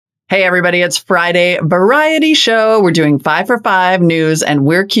Hey, everybody, it's Friday Variety Show. We're doing 5 for 5 news, and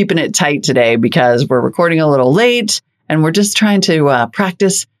we're keeping it tight today because we're recording a little late, and we're just trying to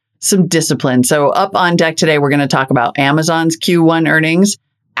practice some discipline. So up on deck today, we're going to talk about Amazon's Q1 earnings,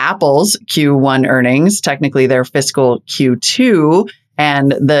 Apple's Q1 earnings, technically their fiscal Q2,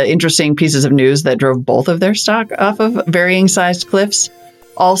 and the interesting pieces of news that drove both of their stock off of varying sized cliffs.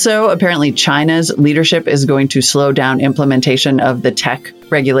 Also, apparently, China's leadership is going to slow down implementation of the tech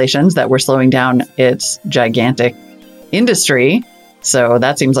regulations that were slowing down its gigantic industry. So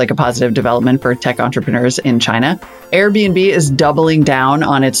that seems like a positive development for tech entrepreneurs in China. Airbnb is doubling down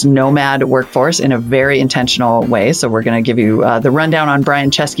on its nomad workforce in a very intentional way. So we're going to give you the rundown on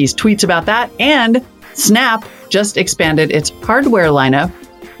Brian Chesky's tweets about that. And Snap just expanded its hardware lineup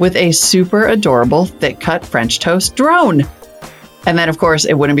with a super adorable thick-cut French toast drone. And then, of course,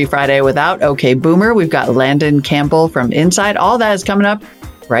 it wouldn't be Friday without OK Boomer. We've got Landon Campbell from Inside. All that is coming up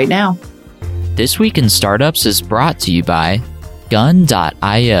right now. This Week in Startups is brought to you by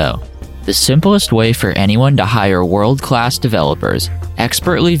Gun.io, the simplest way for anyone to hire world-class developers,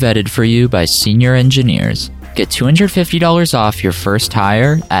 expertly vetted for you by senior engineers. Get $250 off your first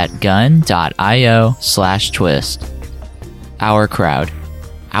hire at gun.io/twist. Our Crowd.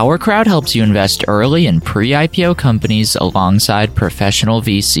 Our Crowd helps you invest early in pre-IPO companies alongside professional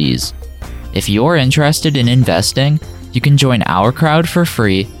VCs. If you're interested in investing, you can join Our Crowd for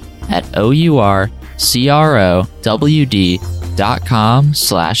free at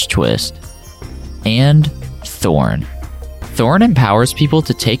ourcrowd.com/twist. And Thorn. Thorn empowers people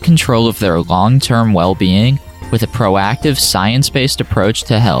to take control of their long-term well-being with a proactive, science-based approach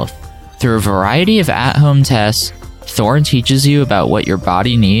to health. Through a variety of at-home tests, Thorn teaches you about what your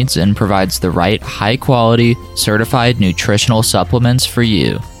body needs and provides the right high-quality, certified nutritional supplements for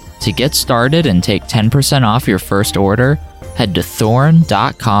you. To get started and take 10% off your first order, head to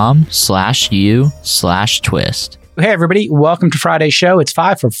thorn.com/u/twist. Hey, everybody. Welcome to Friday's show. It's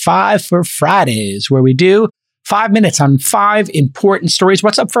 5 for 5 for Fridays, where we do 5 minutes on 5 important stories.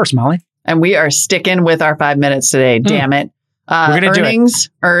 What's up first, Molly? And we are sticking with our 5 minutes today. Damn it. Earnings.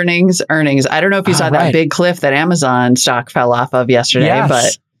 I don't know if you saw that big cliff that Amazon stock fell off of yesterday,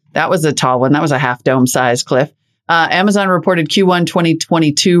 but that was a tall one. That was a half dome size cliff. Amazon reported Q1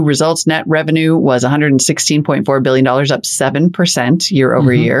 2022 results. Net revenue was $116.4 billion, up 7% year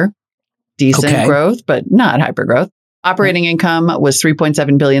over year. Decent growth, but not hyper growth. Operating income was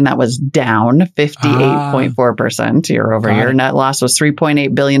 $3.7 billion. That was down 58.4% year over year. Net loss was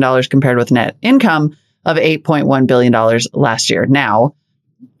 $3.8 billion compared with net income of $8.1 billion last year. Now,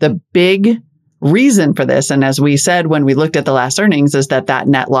 the big reason for this, and as we said when we looked at the last earnings, is that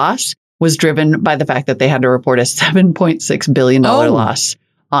net loss was driven by the fact that they had to report a $7.6 billion loss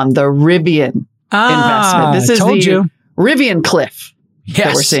on the Rivian investment. This is the Rivian cliff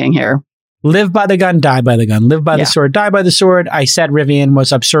that we're seeing here. Live by the gun, die by the gun. Live by the sword, die by the sword. I said Rivian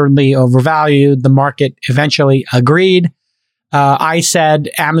was absurdly overvalued. The market eventually agreed. I said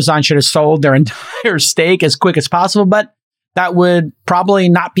Amazon should have sold their entire stake as quick as possible, but that would probably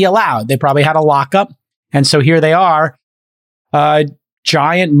not be allowed. They probably had a lockup. And so here they are.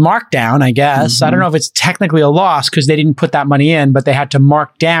 Giant markdown, I guess. I don't know if it's technically a loss because they didn't put that money in, but they had to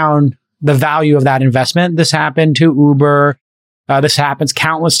mark down the value of that investment. This happened to Uber. This happens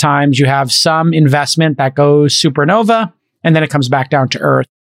countless times. You have some investment that goes supernova, and then it comes back down to earth.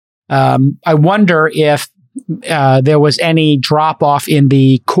 I wonder if there was any drop off in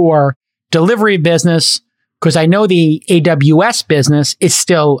the core delivery business, because I know the AWS business is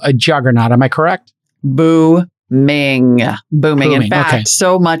still a juggernaut. Am I correct? Booming. In fact,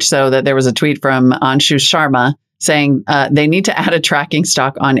 so much so that there was a tweet from Anshu Sharma saying they need to add a tracking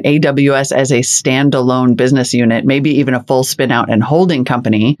stock on AWS as a standalone business unit, maybe even a full spin out and holding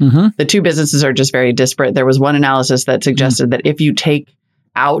company. The two businesses are just very disparate. There was one analysis that suggested that if you take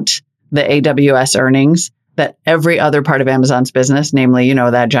out the AWS earnings, that every other part of Amazon's business, namely,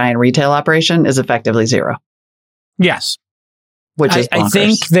 that giant retail operation, is effectively zero. Yes. Which is bonkers. I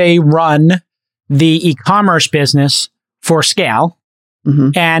think they run the e-commerce business for scale,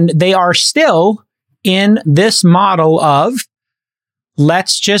 and they are still in this model of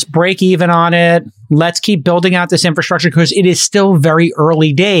let's just break even on it. Let's keep building out this infrastructure because it is still very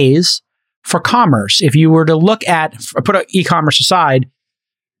early days for commerce. If you were to look at, put e-commerce aside,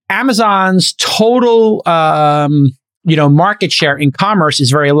 Amazon's total, market share in commerce is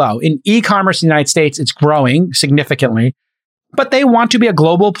very low. In e-commerce in the United States, it's growing significantly, but they want to be a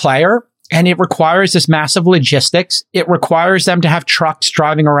global player, and it requires this massive logistics. It requires them to have trucks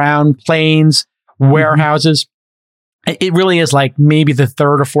driving around, planes, warehouses. It really is like maybe the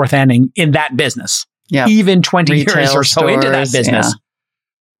third or fourth inning in that business. Yeah. Even 20 years or so into that business.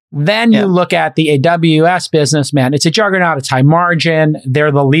 Then you look at the AWS business, man, it's a juggernaut. It's high margin.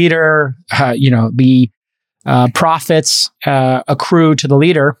 They're the leader. The profits accrue to the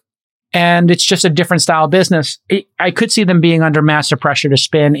leader. And it's just a different style of business. I could see them being under massive pressure to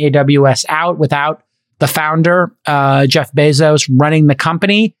spin AWS out without the founder, Jeff Bezos, running the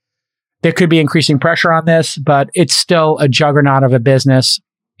company. There could be increasing pressure on this, but it's still a juggernaut of a business.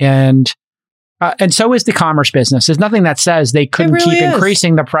 And so is the commerce business. There's nothing that says they couldn't keep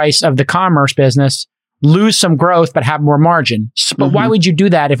increasing the price of the commerce business, lose some growth, but have more margin. But why would you do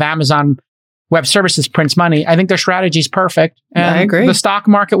that if Amazon Web Services prints money? I think their strategy is perfect. And I agree. The stock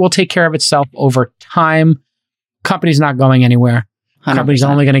market will take care of itself over time. Company's not going anywhere. 100%. Company's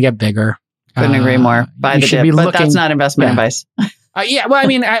only going to get bigger. Couldn't agree more. Buy the dip, but that's not investment advice.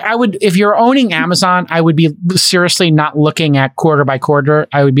 I would, if you're owning Amazon, I would be seriously not looking at quarter by quarter.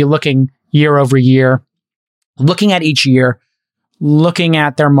 I would be looking year over year, looking at each year, looking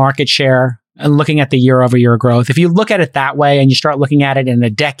at their market share and looking at the year over year growth. If you look at it that way and you start looking at it in a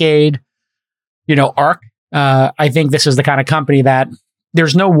decade, arc, I think this is the kind of company that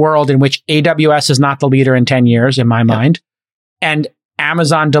there's no world in which AWS is not the leader in 10 years, in my mind. And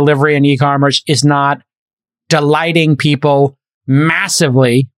Amazon delivery and e-commerce is not delighting people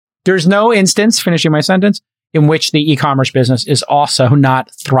massively. There's no instance, finishing my sentence, in which the e-commerce business is also not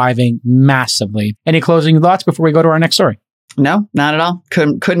thriving massively. Any closing thoughts before we go to our next story? No, not at all.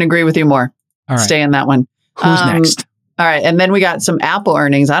 Couldn't agree with you more. All right. Stay in that one. Who's next? All right. And then we got some Apple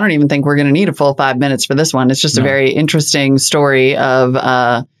earnings. I don't even think we're going to need a full 5 minutes for this one. It's just a very interesting story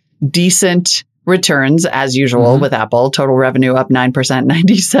of decent returns as usual with Apple. Total revenue up 9%,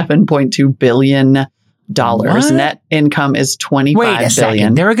 $97.2 billion. What? Net income is $25 billion.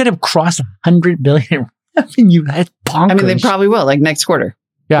 Second. They're going to cross 100 billion revenue. That's bonkers. I mean, they probably will, like next quarter.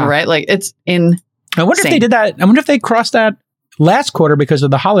 Yeah. Right? Like it's insane. I wonder if they did that. I wonder if they crossed that last quarter because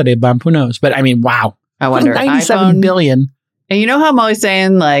of the holiday bump. Who knows? But I mean, wow. I wonder. 97 billion. And you know how I'm always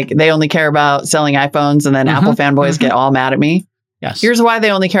saying, like, they only care about selling iPhones and then Apple fanboys get all mad at me? Yes. Here's why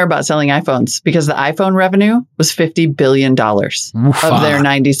they only care about selling iPhones. Because the iPhone revenue was $50 billion of their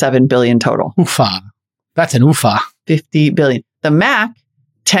 97 billion total. Oofa. That's an oofa. 50 billion. The Mac,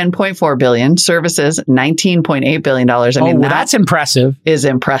 10.4 billion. Services, $19.8 billion. I mean, that's impressive. Is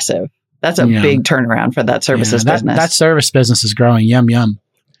impressive. That's a big turnaround for that services business. That service business is growing. Yum, yum.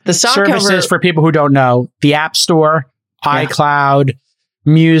 The stock services, for people who don't know, the App Store, iCloud,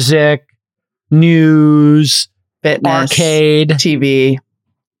 music, news, fitness, arcade, TV,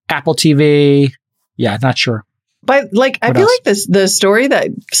 Apple TV. Yeah, not sure. But I feel like the story that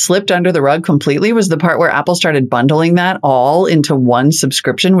slipped under the rug completely was the part where Apple started bundling that all into one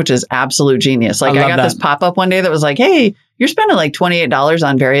subscription, which is absolute genius. Like I got this pop-up one day that was like, hey, you're spending like $28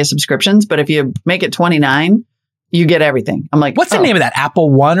 on various subscriptions, but if you make it $29, you get everything. I'm like, what's the name of that?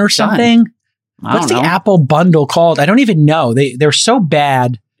 Apple One or something? What's the Apple bundle called? I don't even know. They're so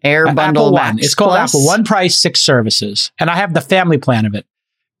bad. Air Bundle Max. It's called Apple One price, 6 services. And I have the family plan of it.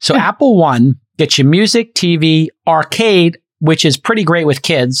 So Apple One gets you music, TV, arcade, which is pretty great with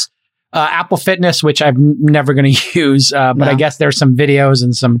kids. Apple Fitness, which I'm never going to use, but I guess there's some videos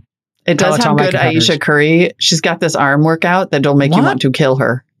and some. It does have good Aisha Curry. She's got this arm workout that'll make you want to kill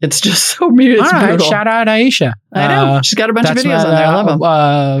her. It's just so brutal. All right, shout out Aisha. I know. She's got a bunch of videos on there. I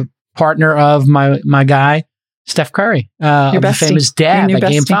love them. Partner of my guy, Steph Curry, of the famous dad at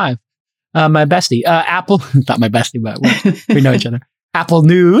Game 5. My bestie. Apple, not my bestie, but we know each other. Apple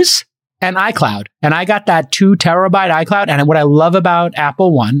News and iCloud. And I got that 2 terabyte iCloud. And what I love about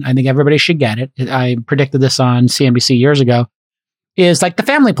Apple One, I think everybody should get it. I predicted this on CNBC years ago, is like the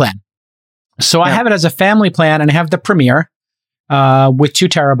family plan. So I have it as a family plan and I have the Premier with 2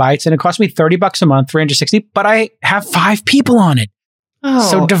 terabytes and it costs me $30 a month, $360, but I have 5 people on it.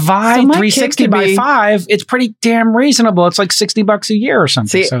 Oh, so divide 360 by 5. It's pretty damn reasonable. It's like $60 a year or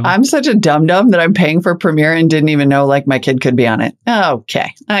something. See, I'm such a dum-dum that I'm paying for Premiere and didn't even know like my kid could be on it.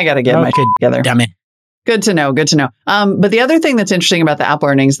 Okay. I got to get my kid together. Dummy. Good to know. Good to know. But the other thing that's interesting about the Apple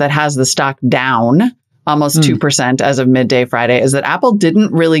earnings that has the stock down almost 2% as of midday Friday is that Apple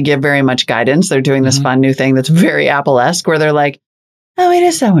didn't really give very much guidance. They're doing this fun new thing that's very Apple-esque where they're like, oh, I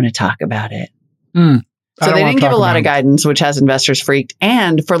just don't want to talk about it. So they didn't give a lot of guidance, which has investors freaked.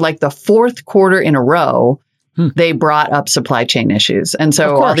 And for like the 4th quarter in a row, they brought up supply chain issues. And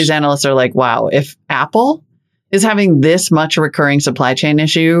so all these analysts are like, wow, if Apple is having this much recurring supply chain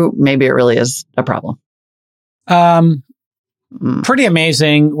issue, maybe it really is a problem. Pretty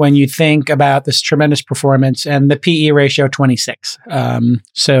amazing when you think about this tremendous performance and the PE ratio 26.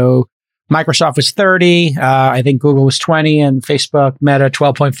 So Microsoft was 30. I think Google was 20 and Facebook, Meta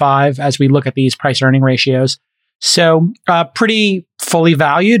 12.5 as we look at these price earning ratios. So pretty fully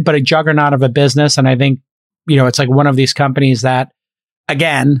valued, but a juggernaut of a business. And I think, it's like one of these companies that,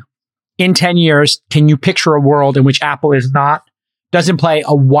 again, in 10 years, can you picture a world in which Apple doesn't play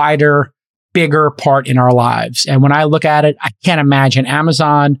a wider, bigger part in our lives? And when I look at it, I can't imagine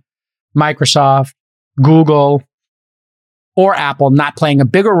Amazon, Microsoft, Google, or Apple not playing a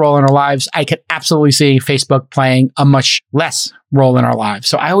bigger role in our lives. I could absolutely see Facebook playing a much less role in our lives.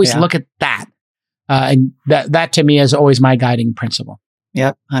 So I always look at that. And that to me is always my guiding principle.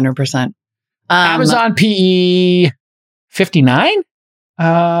 Yep, 100%. Amazon PE 59?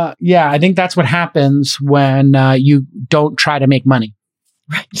 I think that's what happens when you don't try to make money.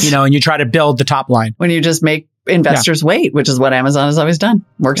 Right. And you try to build the top line. When you just make investors wait, which is what Amazon has always done.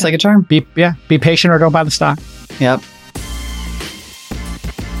 Works like a charm. Be patient or don't buy the stock. Yep.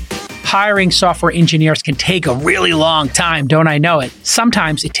 Hiring software engineers can take a really long time, don't I know it?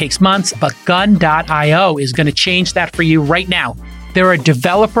 Sometimes it takes months, but Gun.io is going to change that for you right now. They're a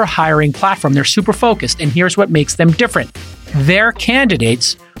developer hiring platform. They're super focused, and here's what makes them different. Their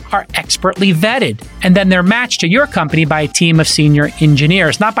candidates are expertly vetted, and then they're matched to your company by a team of senior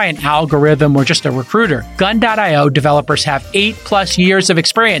engineers, not by an algorithm or just a recruiter. Gun.io developers have 8+ years of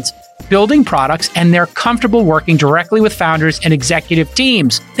experience building products, and they're comfortable working directly with founders and executive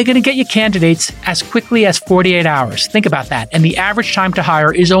teams. They're going to get you candidates as quickly as 48 hours. Think about that. And the average time to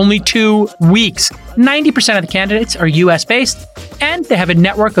hire is only 2 weeks. 90% of the candidates are US-based, and they have a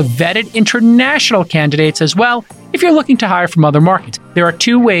network of vetted international candidates as well if you're looking to hire from other markets. There are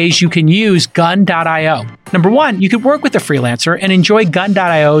 2 ways you can use Gun.io. Number 1, you could work with a freelancer and enjoy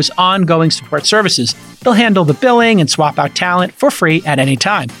Gun.io's ongoing support services. They'll handle the billing and swap out talent for free at any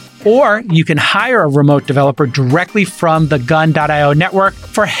time. Or you can hire a remote developer directly from the Gun.io network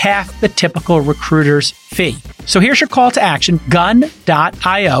for half the typical recruiter's fee. So here's your call to action.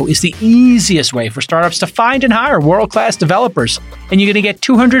 Gun.io is the easiest way for startups to find and hire world-class developers. And you're going to get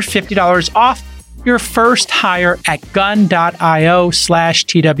 $250 off your first hire at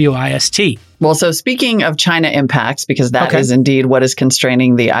gun.io/TWIST. Well, so speaking of China impacts, because that is indeed what is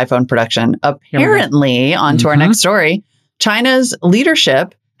constraining the iPhone production, apparently, on to our next story, China's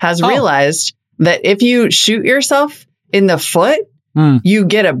leadership has realized that if you shoot yourself in the foot, you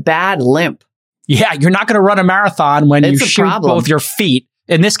get a bad limp. Yeah, you're not going to run a marathon when you shoot both your feet.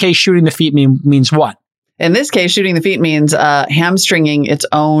 In this case, shooting the feet means what? In this case, shooting the feet means hamstringing its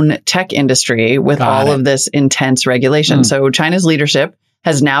own tech industry with of this intense regulation. So China's leadership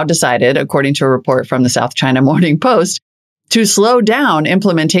has now decided, according to a report from the South China Morning Post, to slow down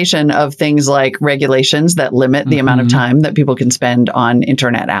implementation of things like regulations that limit the amount of time that people can spend on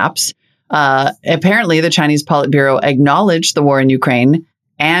internet apps. Apparently, the Chinese Politburo acknowledged the war in Ukraine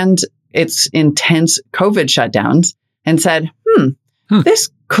and its intense COVID shutdowns and said, this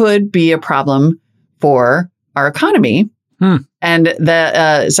could be a problem for our economy. And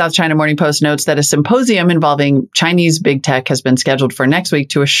the South China Morning Post notes that a symposium involving Chinese big tech has been scheduled for next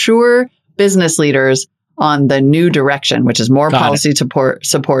week to assure business leaders on the new direction, which is more policy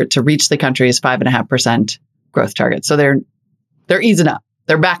support to reach the country's 5.5% growth target. So they're easing up.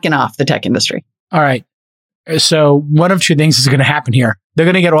 They're backing off the tech industry. All right. So one of 2 things is going to happen here. They're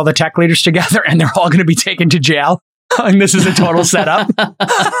going to get all the tech leaders together and they're all going to be taken to jail. And this is a total setup.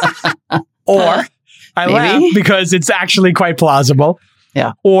 Or I laugh because it's actually quite plausible.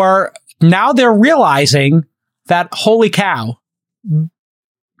 Yeah. Or now they're realizing that, holy cow,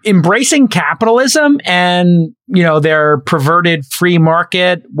 embracing capitalism and, their perverted free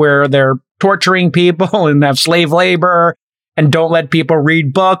market where they're torturing people and have slave labor and don't let people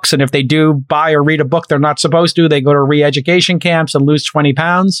read books. And if they do buy or read a book they're not supposed to, they go to re-education camps and lose 20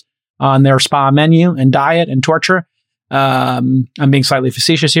 pounds on their spa menu and diet and torture. I'm being slightly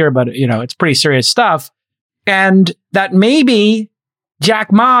facetious here, but, it's pretty serious stuff. And that maybe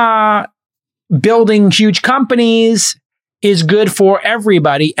Jack Ma building huge companies is good for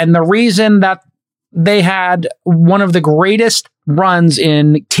everybody. And the reason that they had one of the greatest runs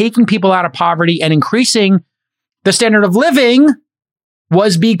in taking people out of poverty and increasing the standard of living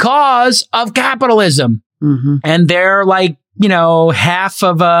was because of capitalism. And they're like, half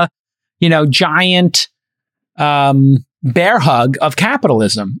of a, giant bear hug of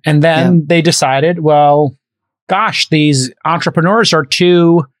capitalism. And then they decided, well, gosh, these entrepreneurs are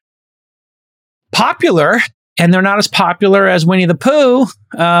too popular. And they're not as popular as Winnie the Pooh.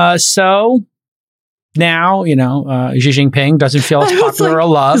 So now, Xi Jinping doesn't feel as popular or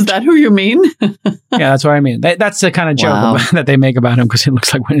loved. Is that who you mean? Yeah, that's what I mean. That's the kind of joke that they make about him because he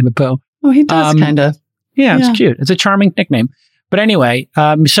looks like Winnie the Pooh. Oh, he does kind of. Yeah, it's cute. It's a charming nickname. But anyway,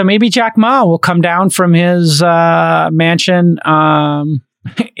 so maybe Jack Ma will come down from his mansion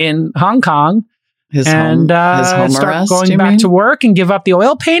in Hong Kong his home start arrest, going back to work and give up the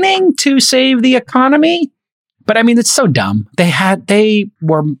oil painting to save the economy. But I mean, it's so dumb. They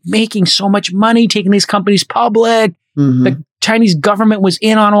were making so much money taking these companies public. The Chinese government was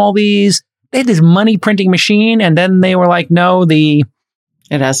in on all these. They had this money printing machine, and then they were like, no, it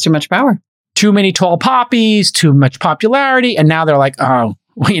has too much power. Too many tall poppies, too much popularity. And now they're like, oh,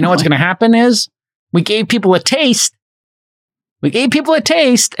 well, you know what's going to happen is we gave people a taste. And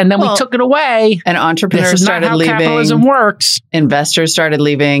then we took it away. And entrepreneurs started leaving. Capitalism works. Investors started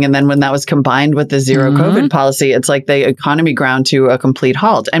leaving. And then when that was combined with the zero COVID policy, it's like the economy ground to a complete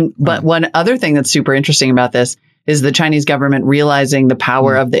halt. But one other thing that's super interesting about this is the Chinese government realizing the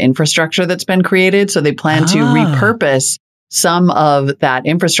power of the infrastructure that's been created. So they plan to repurpose some of that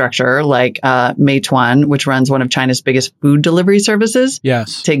infrastructure, like Meituan, which runs one of China's biggest food delivery services,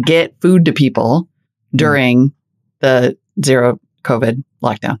 to get food to people during the zero COVID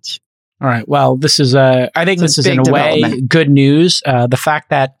lockdowns. All right. Well, this is I think this is in a way good news. The fact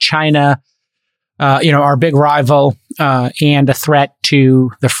that China, our big rival and a threat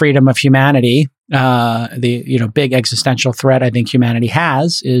to the freedom of humanity, the big existential threat I think humanity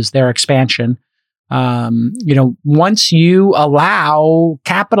has is their expansion. Once you allow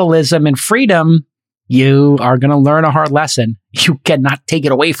capitalism and freedom, you are going to learn a hard lesson. You cannot take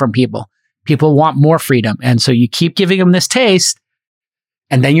it away from people. People want more freedom. And so you keep giving them this taste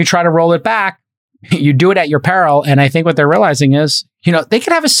and then you try to roll it back. You do it at your peril. And I think what they're realizing is, they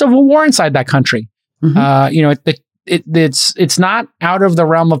could have a civil war inside that country. It's not out of the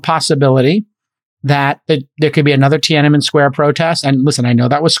realm of possibility that there could be another Tiananmen Square protest. And listen, I know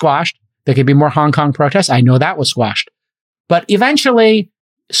that was squashed. There could be more Hong Kong protests. I know that was squashed. But eventually,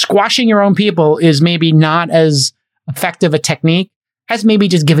 squashing your own people is maybe not as effective a technique as maybe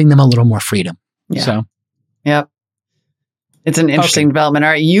just giving them a little more freedom. Yeah. So, yep. It's an interesting development.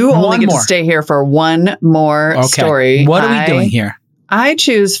 All right. You only get to stay here for one more story. What are we doing here? I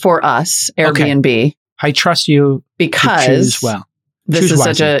choose for us Airbnb. Okay. I trust you because to choose well. This is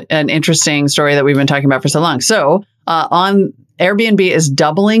such an interesting story that we've been talking about for so long. So on Airbnb is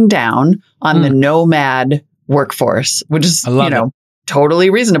doubling down on the nomad workforce, which is, totally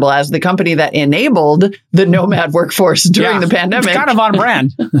reasonable as the company that enabled the nomad workforce during the pandemic. It's kind of on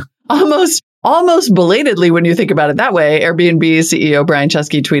brand. Almost belatedly when you think about it that way. Airbnb CEO Brian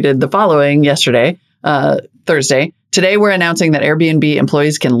Chesky tweeted the following yesterday, Thursday. Today, we're announcing that Airbnb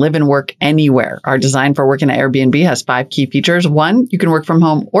employees can live and work anywhere. Our design for working at Airbnb has 5 key features. 1, you can work from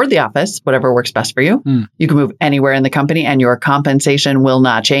home or the office, whatever works best for you. You can move anywhere in the company and your compensation will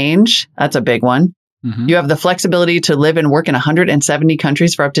not change. That's a big one. You have the flexibility to live and work in 170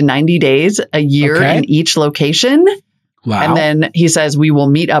 countries for up to 90 days a year in each location. Wow. And then he says, we will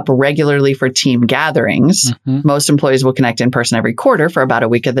meet up regularly for team gatherings. Most employees will connect in person every quarter for about a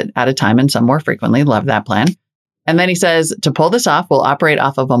week at a time and some more frequently. Love that plan. And then he says, to pull this off, we'll operate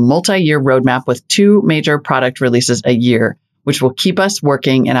off of a multi-year roadmap with 2 major product releases a year, which will keep us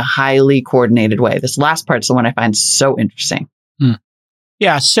working in a highly coordinated way. This last part's the one I find so interesting.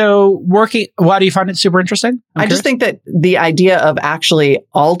 Yeah. So why do you find it super interesting? I just think that the idea of actually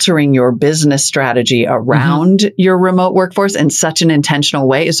altering your business strategy around your remote workforce in such an intentional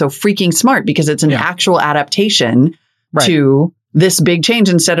way is so freaking smart because it's an actual adaptation to this big change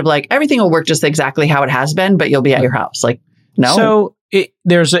instead of like everything will work just exactly how it has been, but you'll be at your house. Like, no. So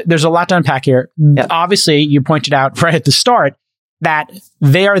there's a lot to unpack here. Obviously, you pointed out right at the start that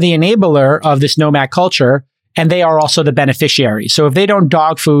they are the enabler of this nomad culture. And they are also the beneficiary. So if they don't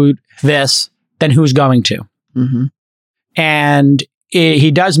dog food this, then who's going to? And he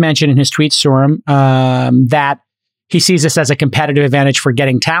does mention in his tweets to him that he sees this as a competitive advantage for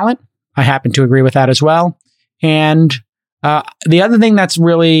getting talent. I happen to agree with that as well. And the other thing that's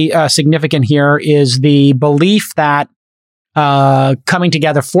really significant here is the belief that coming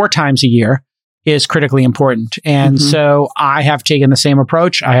together 4 times a year is critically important. And so I have taken the same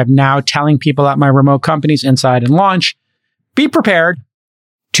approach. I am now telling people at my remote companies, Inside and Launch, be prepared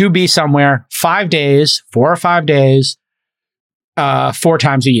to be somewhere 4 or 5 days, 4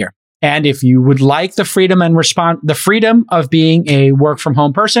 times a year. And if you would like the freedom and the freedom of being a work from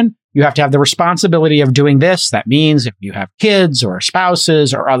home person, you have to have the responsibility of doing this. That means if you have kids or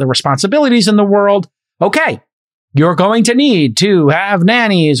spouses or other responsibilities in the world, okay, you're going to need to have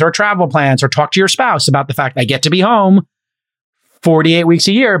nannies or travel plans or talk to your spouse about the fact I get to be home 48 weeks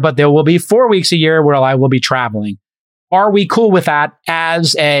a year, but there will be 4 weeks a year where I will be traveling. Are we cool with that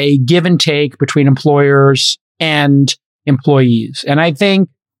as a give and take between employers and employees? And I think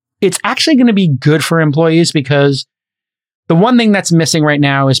it's actually going to be good for employees because the one thing that's missing right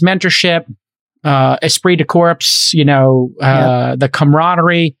now is mentorship, esprit de corps, the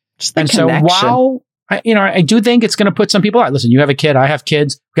camaraderie. Just the and connection. so while I do think it's going to put some people out. Listen, you have a kid, I have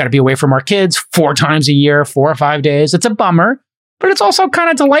kids. We got to be away from our kids 4 times a year, 4 or 5 days. It's a bummer, but it's also kind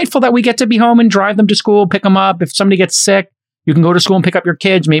of delightful that we get to be home and drive them to school, pick them up. If somebody gets sick, you can go to school and pick up your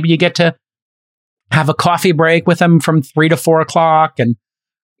kids. Maybe you get to have a coffee break with them from 3 to 4 o'clock. And,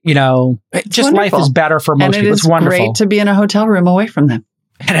 just wonderful. Life is better for most people. It's wonderful. Great to be in a hotel room away from them.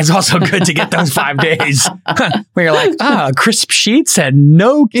 And it's also good to get those 5 days where you're like, crisp sheets and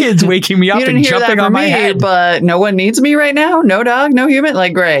no kids waking me up and jumping on my head. But no one needs me right now. No dog, no human.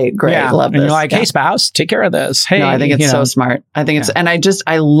 Like, great. Yeah. Love this. And you're like, hey, spouse, take care of this. Hey, no, I think it's so smart. I think it's, and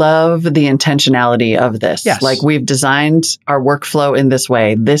I love the intentionality of this. Yes. Like, we've designed our workflow in this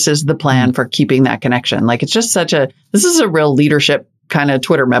way. This is the plan for keeping that connection. Like, it's just this is a real leadership kind of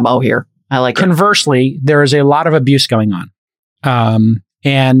Twitter memo here. I like it. Conversely, there is a lot of abuse going on.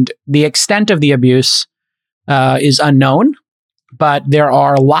 And the extent of the abuse is unknown, but there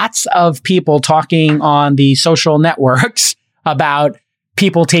are lots of people talking on the social networks about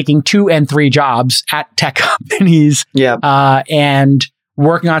people taking 2 and 3 jobs at tech companies and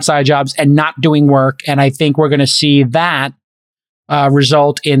working on side jobs and not doing work. And I think we're going to see that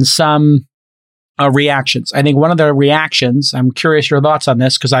result in some reactions. I think one of the reactions, I'm curious your thoughts on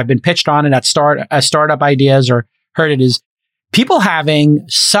this because I've been pitched on it at startup ideas or heard it, is people having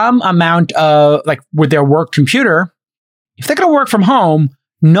some amount of, like, with their work computer, if they're going to work from home,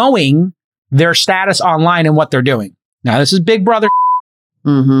 knowing their status online and what they're doing. Now, this is big brother.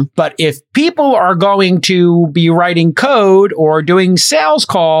 Mm-hmm. But if people are going to be writing code or doing sales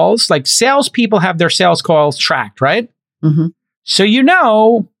calls, like salespeople have their sales calls tracked, right? Mm-hmm.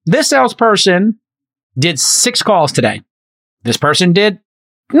 So, this salesperson did 6 calls today. This person did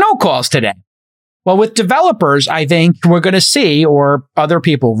no calls today. Well, with developers, I think we're going to see, or other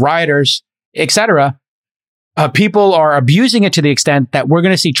people, writers, etc., people are abusing it to the extent that we're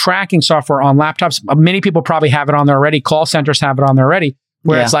going to see tracking software on laptops. Many people probably have it on there already. Call centers have it on there already,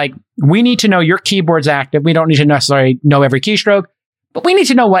 where it's like, we need to know your keyboard's active. We don't need to necessarily know every keystroke, but we need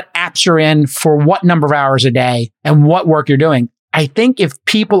to know what apps you're in for what number of hours a day and what work you're doing. I think if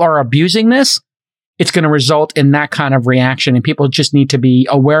people are abusing this, it's going to result in that kind of reaction, and people just need to be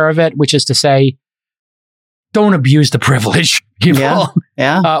aware of it, which is to say, don't abuse the privilege, people.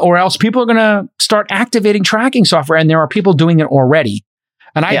 Yeah. Or else people are going to start activating tracking software, and there are people doing it already.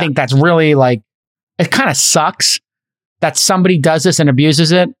 And I think that's really it kind of sucks that somebody does this and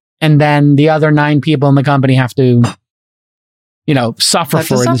abuses it, and then the other 9 people in the company have to, suffer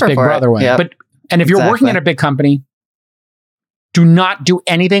for it in this big brother way. Yep. And if you're working in a big company, do not do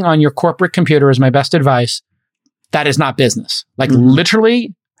anything on your corporate computer is my best advice. That is not business.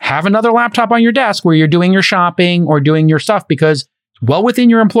 Literally, have another laptop on your desk where you're doing your shopping or doing your stuff, because it's well within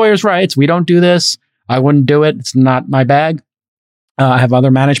your employer's rights. We don't do this. I wouldn't do it. It's not my bag. I have other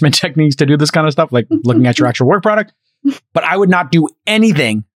management techniques to do this kind of stuff, like looking at your actual work product. But I would not do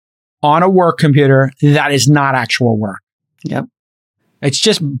anything on a work computer that is not actual work. Yep. It's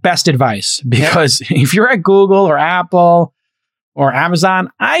just best advice, because if you're at Google or Apple or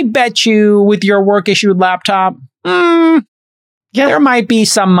Amazon, I bet you with your work issued laptop, there might be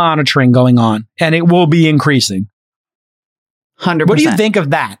some monitoring going on, and it will be increasing. 100%. What do you think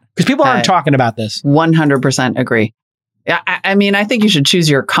of that? Because people aren't talking about this. 100% agree. I mean, I think you should choose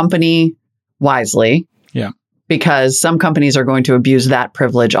your company wisely. Yeah. Because some companies are going to abuse that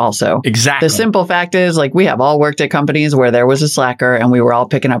privilege also. Exactly. The simple fact is, we have all worked at companies where there was a slacker and we were all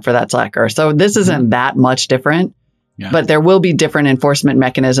picking up for that slacker. So this isn't that much different, but there will be different enforcement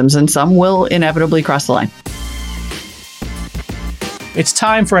mechanisms, and some will inevitably cross the line. It's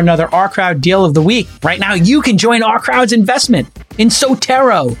time for another OurCrowd deal of the week. Right now, you can join OurCrowd's investment in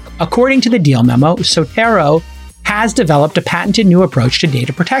Sotero. According to the deal memo, Sotero has developed a patented new approach to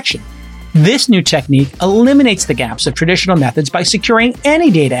data protection. This new technique eliminates the gaps of traditional methods by securing any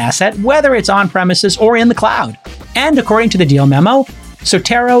data asset, whether it's on premises or in the cloud. And according to the deal memo,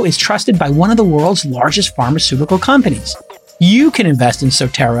 Sotero is trusted by one of the world's largest pharmaceutical companies. You can invest in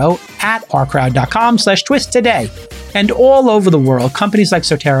Sotero at ourcrowd.com/twist today. And all over the world, companies like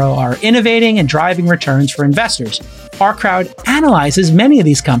Sotero are innovating and driving returns for investors. OurCrowd analyzes many of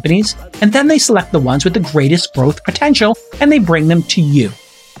these companies, and then they select the ones with the greatest growth potential, and they bring them to you.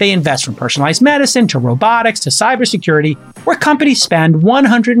 They invest from personalized medicine to robotics to cybersecurity, where companies spend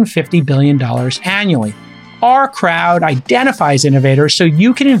 $150 billion annually. OurCrowd identifies innovators so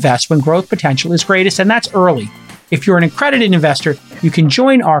you can invest when growth potential is greatest, and that's early. If you're an accredited investor, you can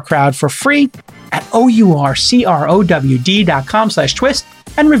join OurCrowd for free at ourcrowd.com/twist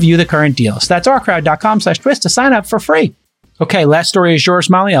and review the current deals. That's ourcrowd.com/twist to sign up for free. Okay, last story is yours,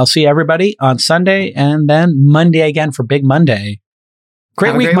 Molly. I'll see everybody on Sunday and then Monday again for Big Monday.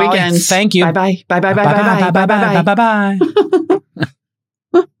 Great week, Molly. Weekend. Thank you. Bye-bye. Bye-bye.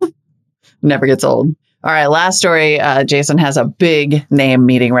 Never gets old. All right, last story. Jason has a big name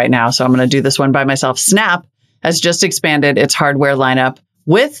meeting right now, so I'm going to do this one by myself. Snap has just expanded its hardware lineup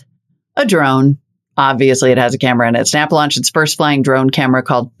with a drone. Obviously, it has a camera in it. Snap launched its first flying drone camera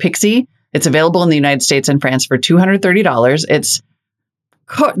called Pixie. It's available in the United States and France for $230.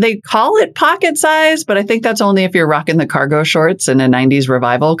 They call it pocket size, but I think that's only if you're rocking the cargo shorts in a 90s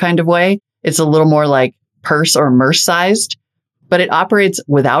revival kind of way. It's a little more like purse or merce sized, but it operates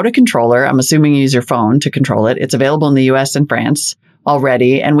without a controller. I'm assuming you use your phone to control it. It's available in the US and France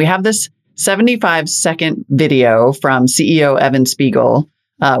already. And we have this 75-second video from CEO Evan Spiegel,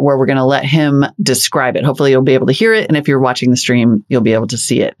 where we're going to let him describe it. Hopefully you'll be able to hear it. And if you're watching the stream, you'll be able to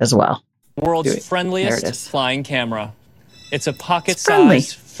see it as well. World's friendliest flying camera. It's a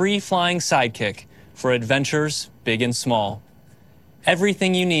pocket-sized, free-flying sidekick for adventures big and small.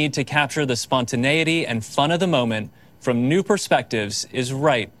 Everything you need to capture the spontaneity and fun of the moment from new perspectives is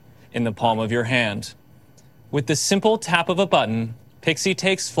right in the palm of your hand. With the simple tap of a button, Pixie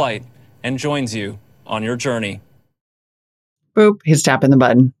takes flight and joins you on your journey. Boop, he's tapping the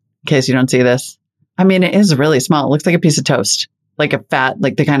button in case you don't see this. I mean, it is really small. It looks like a piece of toast, like a fat,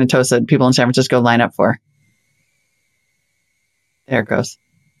 like the kind of toast that people in San Francisco line up for. There it goes.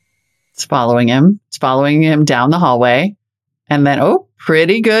 It's following him. It's following him down the hallway. And then, oh,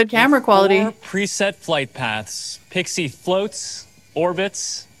 pretty good camera quality. 4 preset flight paths. Pixie floats,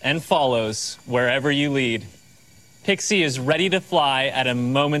 orbits, and follows wherever you lead. Pixie is ready to fly at a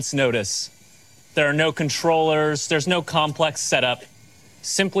moment's notice. There are no controllers. There's no complex setup.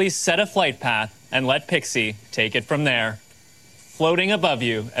 Simply set a flight path and let Pixie take it from there, floating above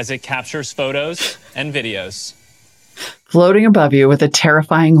you as it captures photos and videos. Floating above you with a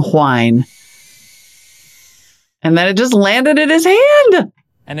terrifying whine. And then it just landed in his hand.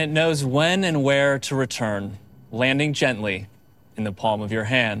 And it knows when and where to return, landing gently in the palm of your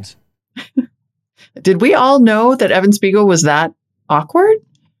hand. Did we all know that Evan Spiegel was that awkward?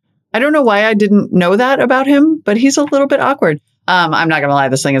 I don't know why I didn't know that about him, but he's a little bit awkward. I'm not going to lie.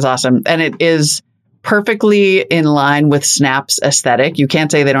 This thing is awesome. And it is perfectly in line with Snap's aesthetic. You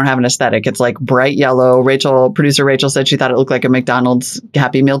can't say they don't have an aesthetic. It's like bright yellow. Producer Rachel said she thought it looked like a McDonald's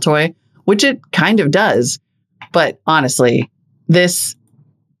Happy Meal toy, which it kind of does. But honestly, this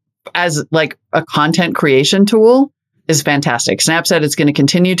as like a content creation tool is fantastic. Snap said it's going to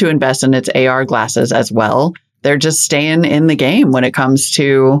continue to invest in its AR glasses as well. They're just staying in the game when it comes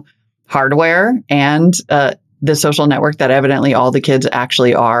to hardware and the social network that evidently all the kids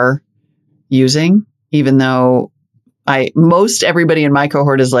actually are using, even though most everybody in my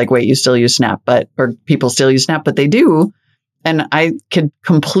cohort is like, wait, you still use Snap, or people still use Snap, but they do. And I could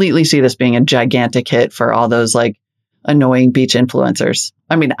completely see this being a gigantic hit for all those like annoying beach influencers.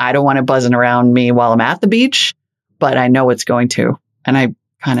 I mean, I don't want it buzzing around me while I'm at the beach, but I know it's going to, and I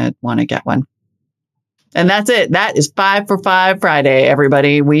kind of want to get one. And that's it. That is 5 for 5 Friday,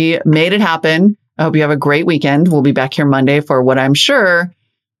 everybody. We made it happen. I hope you have a great weekend. We'll be back here Monday for what I'm sure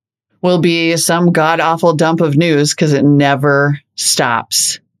will be some god-awful dump of news because it never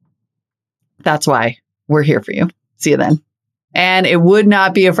stops. That's why we're here for you. See you then. And it would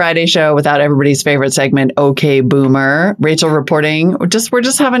not be a Friday show without everybody's favorite segment, OK Boomer. Rachel reporting. We're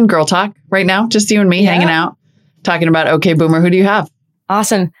just having girl talk right now. Just you and me hanging out, talking about OK Boomer. Who do you have?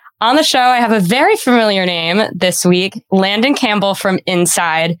 Awesome. On the show, I have a very familiar name this week, Landon Campbell from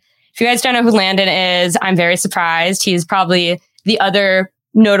Inside. If you guys don't know who Landon is, I'm very surprised. He's probably the other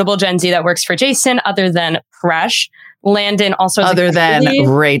notable Gen Z that works for Jason, other than Presh. Landon also other than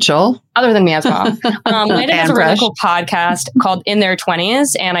Rachel, other than me as well. Landon has a really Presh. cool podcast called In Their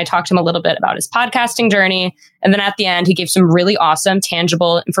 20s, and I talked to him a little bit about his podcasting journey. And then at the end, he gave some really awesome,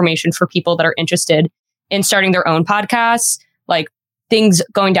 tangible information for people that are interested in starting their own podcasts, like things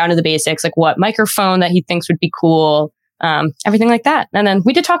going down to the basics, like what microphone that he thinks would be cool, everything like that. And then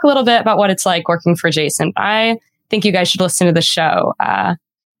we did talk a little bit about what it's like working for Jason. I think you guys should listen to the show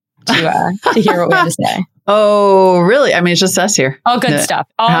to hear what we have to say. Oh, really? I mean, it's just us here. All good stuff.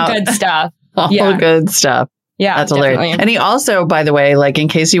 Good stuff. All good stuff. Yeah, that's definitely hilarious. And he also, by the way, like in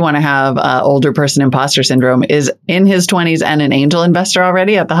case you want to have older person imposter syndrome, is in his 20s and an angel investor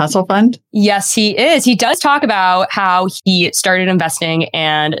already at the Hustle Fund. Yes, he is. He does talk about how he started investing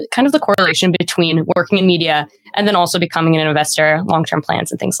and kind of the correlation between working in media and then also becoming an investor, long-term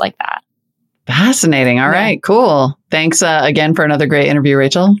plans and things like that. Fascinating. All right, cool. Thanks again for another great interview,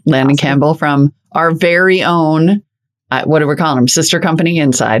 Rachel. Landon Campbell from our very own, what do we call him? Sister company,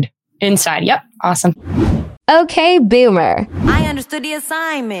 Inside. Inside. Yep. Awesome. Okay, Boomer. I understood the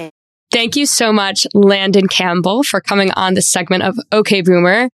assignment. Thank you so much, Landon Campbell, for coming on this segment of OK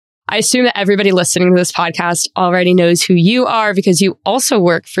Boomer. I assume that everybody listening to this podcast already knows who you are because you also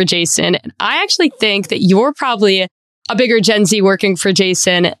work for Jason. And I actually think that you're probably a bigger Gen Z working for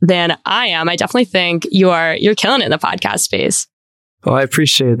Jason than I am. I definitely think you're killing it in the podcast space. Well, I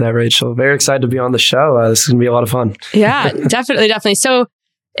appreciate that, Rachel. Very excited to be on the show. This is going to be a lot of fun. Yeah, definitely. So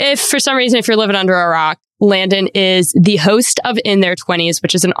if for some reason, if you're living under a rock, Landon is the host of In Their 20s,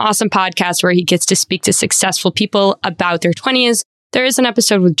 which is an awesome podcast where he gets to speak to successful people about their 20s. There is an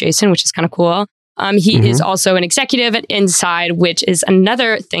episode with Jason, which is kind of cool. He is also an executive at Inside, which is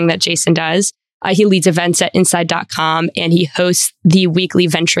another thing that Jason does. He leads events at inside.com and he hosts the weekly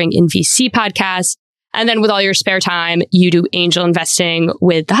Venturing in VC podcast. And then with all your spare time, you do angel investing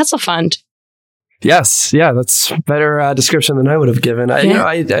with the Hustle Fund. Yes. Yeah, that's a better description than I would have given.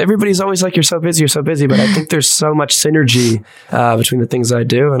 Everybody's always like, you're so busy, but I think there's so much synergy between the things I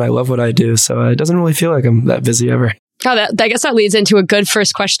do, and I love what I do. So it doesn't really feel like I'm that busy ever. Oh, I guess that leads into a good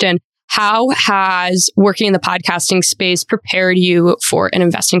first question. How has working in the podcasting space prepared you for an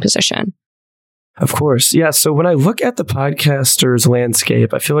investing position? Of course. Yeah. So when I look at the podcasters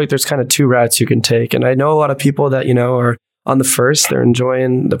landscape, I feel like there's kind of two routes you can take. And I know a lot of people that, are on the first, they're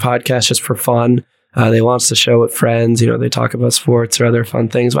enjoying the podcast just for fun. They launch the show with friends, they talk about sports or other fun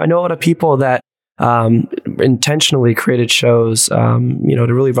things. But I know a lot of people that intentionally created shows, to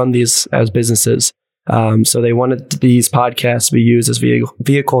really run these as businesses. So they wanted these podcasts to be used as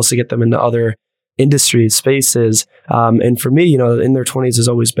vehicles to get them into other industries, spaces. And for me, In Their 20s has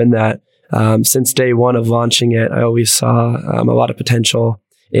always been that. Since day one of launching it, I always saw a lot of potential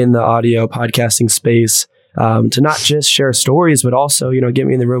in the audio podcasting space to not just share stories, but also, get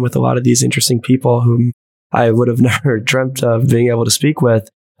me in the room with a lot of these interesting people whom I would have never dreamt of being able to speak with.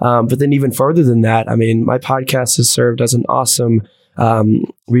 But then even further than that, my podcast has served as an awesome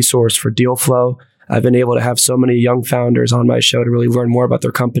resource for deal flow. I've been able to have so many young founders on my show to really learn more about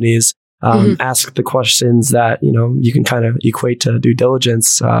their companies. Ask the questions that, you can kind of equate to due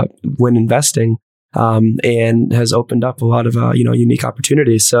diligence when investing, and has opened up a lot of, unique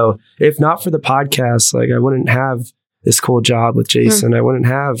opportunities. So if not for the podcast, I wouldn't have this cool job with Jason. I wouldn't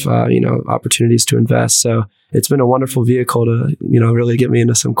have, opportunities to invest. So it's been a wonderful vehicle to, really get me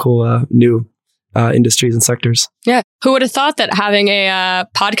into some cool new industries and sectors. Yeah. Who would have thought that having a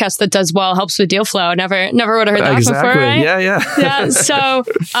podcast that does well helps with deal flow? Never would have heard that before, right? Yeah. So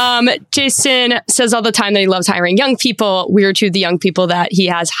Jason says all the time that he loves hiring young people. We're two of the young people that he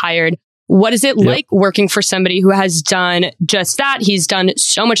has hired. What is it like working for somebody who has done just that? He's done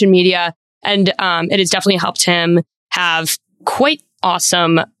so much in media, and it has definitely helped him have quite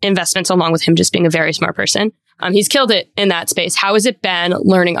awesome investments along with him just being a very smart person. He's killed it in that space. How has it been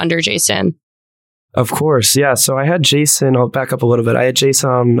learning under Jason? Of course. Yeah. So I had Jason, I'll back up a little bit. I had Jason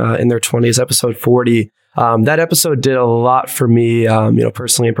on In Their 20s, episode 40. That episode did a lot for me,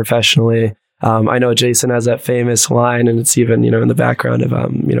 personally and professionally. I know Jason has that famous line, and it's even, in the background of,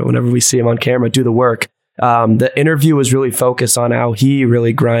 whenever we see him on camera, do the work. The interview was really focused on how he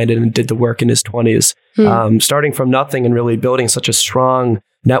really grinded and did the work in his 20s, starting from nothing and really building such a strong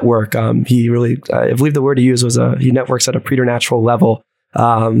network. He really, I believe the word he used was he networks at a preternatural level.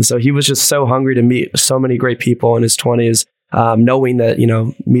 So he was just so hungry to meet so many great people in his 20s, knowing that,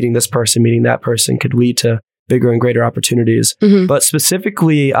 meeting this person, meeting that person could lead to bigger and greater opportunities. But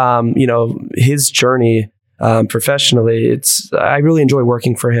specifically, his journey professionally, I really enjoy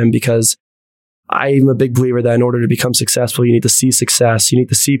working for him because I'm a big believer that in order to become successful, you need to see success. You need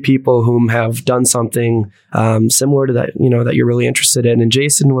to see people whom have done something similar to that, that you're really interested in. And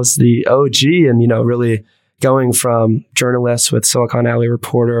Jason was the OG and, really going from journalist with Silicon Alley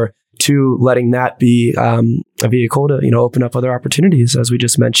Reporter to letting that be a vehicle to, open up other opportunities. As we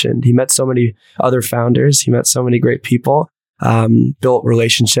just mentioned, he met so many other founders. He met so many great people, built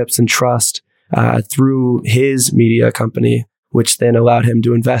relationships and trust through his media company, which then allowed him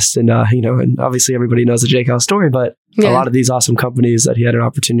to invest in, and obviously everybody knows the Jake House story, but a lot of these awesome companies that he had an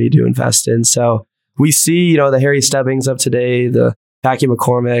opportunity to invest in. So we see, the Harry Stebbings of today, the Packy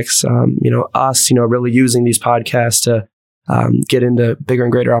McCormick's, us, really using these podcasts to get into bigger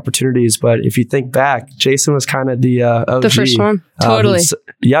and greater opportunities. But if you think back, Jason was kind of the OG. The first one. Totally.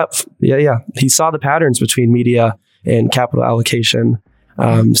 Yep. Yeah. He saw the patterns between media and capital allocation.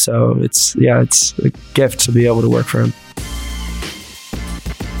 So it's a gift to be able to work for him.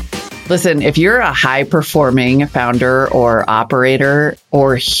 Listen, if you're a high-performing founder or operator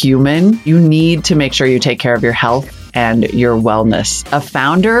or human, you need to make sure you take care of your health and your wellness. A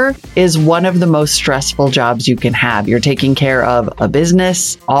founder is one of the most stressful jobs you can have. You're taking care of a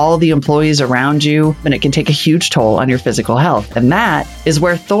business, all the employees around you, and it can take a huge toll on your physical health. And that is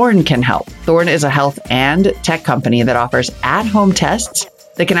where Thorne can help. Thorne is a health and tech company that offers at-home tests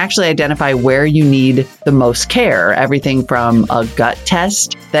that can actually identify where you need the most care. Everything from a gut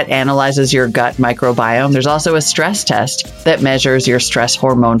test that analyzes your gut microbiome. There's also a stress test that measures your stress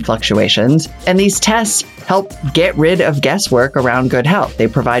hormone fluctuations. And these tests help get rid of guesswork around good health. They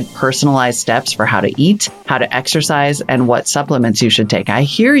provide personalized steps for how to eat, how to exercise, and what supplements you should take. I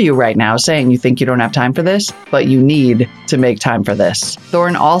hear you right now saying you think you don't have time for this, but you need to make time for this.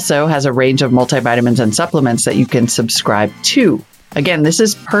 Thorne also has a range of multivitamins and supplements that you can subscribe to. Again, this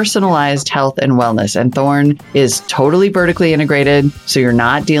is personalized health and wellness, and Thorne is totally vertically integrated, so you're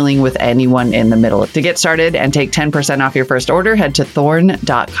not dealing with anyone in the middle. To get started and take 10% off your first order, head to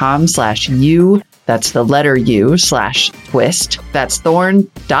thorne.com/u. That's the letter U/twist. That's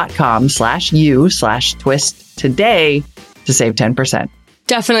thorne.com/u/twist today to save 10%.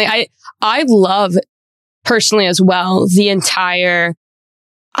 Definitely. I love personally as well the entire,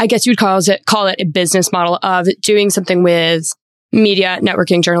 I guess you'd call it a business model of doing something with media,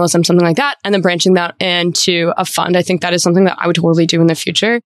 networking, journalism, something like that, and then branching that into a fund. I think that is something that I would totally do in the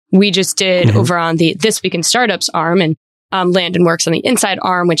future. We just did over on the This Week in Startups arm, and Landon works on the inside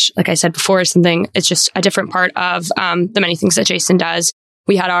arm, which, like I said before, is something, it's just a different part of the many things that Jason does.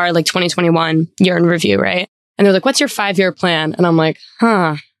 We had our 2021 year in review, right? And they're like, what's your 5-year plan? And I'm like,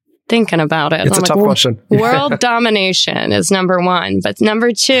 thinking about it. It's a tough question. World domination is number one, but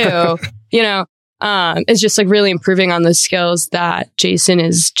number two, is just really improving on the skills that Jason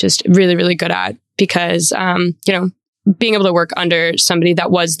is just really, really good at, because, being able to work under somebody that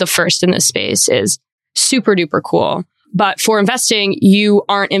was the first in this space is super duper cool. But for investing, you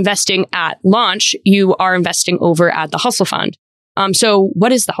aren't investing at launch. You are investing over at the Hustle Fund. So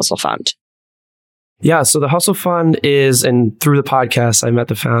what is the Hustle Fund? Yeah, so the Hustle Fund is, and through the podcast, I met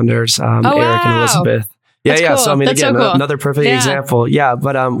the founders, Eric and Elizabeth. That's cool. So That's again, so cool. Another perfect example. Yeah,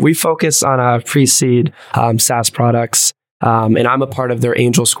 but we focus on pre-seed SaaS products, and I'm a part of their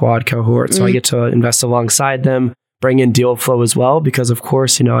Angel Squad cohort. So I get to invest alongside them, bring in deal flow as well, because of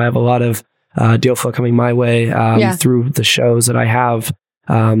course, I have a lot of deal flow coming my way through the shows that I have.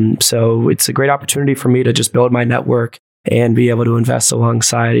 So it's a great opportunity for me to just build my network and be able to invest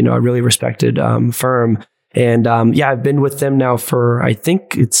alongside, a really respected firm. And I've been with them now for, I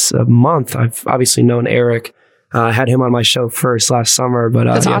think it's a month. I've obviously known Eric, had him on my show first last summer, but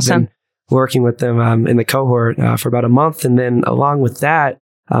That's awesome. I've been working with them in the cohort for about a month. And then along with that,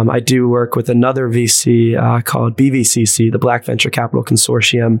 I do work with another VC called BVCC, the Black Venture Capital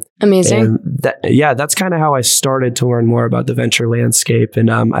Consortium. Amazing. And that's kind of how I started to learn more about the venture landscape. And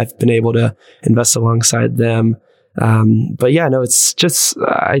I've been able to invest alongside them. It's just,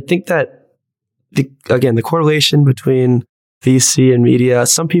 I think that the correlation between VC and media,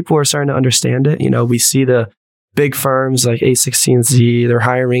 some people are starting to understand it. We see the big firms like A16Z, they're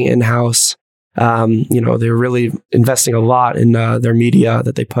hiring in-house. They're really investing a lot in their media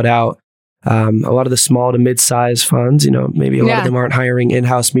that they put out. A lot of the small to mid-sized funds, maybe a lot of them aren't hiring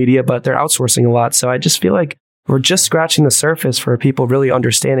in-house media, but they're outsourcing a lot. So I just feel like we're just scratching the surface for people really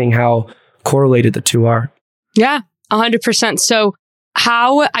understanding how correlated the two are. Yeah, 100%. So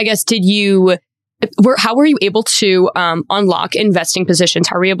how, I guess, how were you able to unlock investing positions?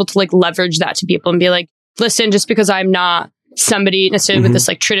 How were you able to leverage that to people and be like, listen, just because I'm not somebody necessarily with this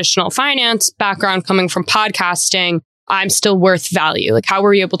traditional finance background coming from podcasting, I'm still worth value. How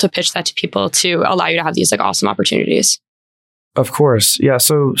were you able to pitch that to people to allow you to have these awesome opportunities? Of course. Yeah.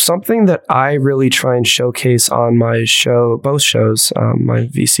 So something that I really try and showcase on my show, both shows, my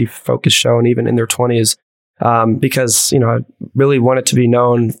VC focused show and even in their 20s, because, I really want it to be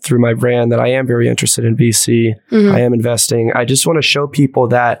known through my brand that I am very interested in VC. I am investing. I just want to show people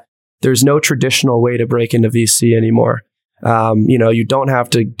that there's no traditional way to break into VC anymore. You don't have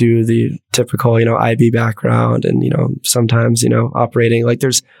to do the typical, IB background and, sometimes, operating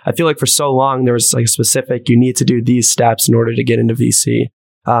I feel like for so long, there was specific, you need to do these steps in order to get into VC.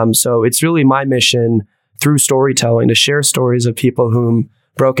 So it's really my mission through storytelling to share stories of people whom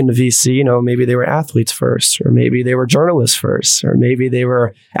broke into VC. Maybe they were athletes first, or maybe they were journalists first, or maybe they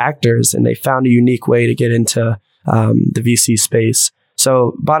were actors and they found a unique way to get into the VC space.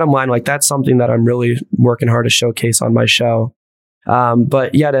 So bottom line, that's something that I'm really working hard to showcase on my show.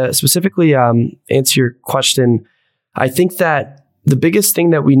 To specifically answer your question, I think that the biggest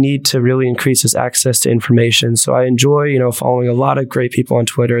thing that we need to really increase is access to information. So I enjoy, following a lot of great people on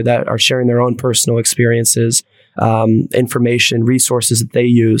Twitter that are sharing their own personal experiences, information, resources that they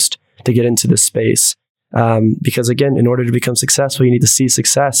used to get into this space. Because again, in order to become successful, you need to see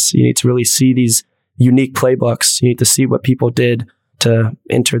success. You need to really see these unique playbooks. You need to see what people did to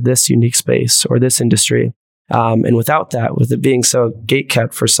enter this unique space or this industry. And without that, with it being so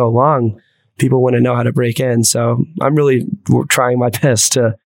gatekept for so long, people wouldn't know how to break in. So I'm really trying my best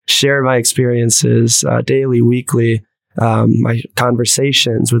to share my experiences daily, weekly, my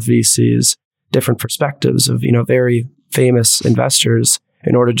conversations with VCs, different perspectives of, very famous investors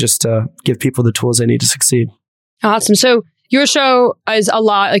in order just to give people the tools they need to succeed. Awesome. So your show is a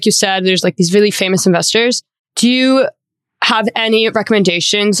lot, like you said, there's like these really famous investors. Do you have any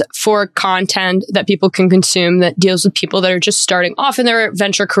recommendations for content that people can consume that deals with people that are just starting off in their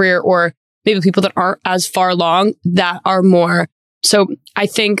venture career, or maybe people that aren't as far along that are more? So I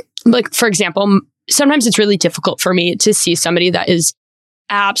think, like, for example, sometimes it's really difficult for me to see somebody that is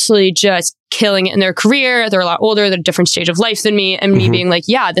absolutely just killing it in their career. They're a lot older, they're at a different stage of life than me, and me being like,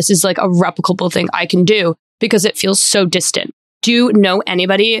 yeah, this is like a replicable thing I can do, because it feels so distant. Do you know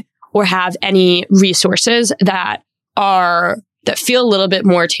anybody or have any resources that feel a little bit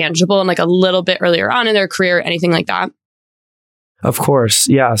more tangible and like a little bit earlier on in their career, anything like that? Of course.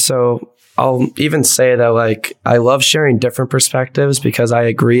 Yeah. So I'll even say that, like, I love sharing different perspectives, because I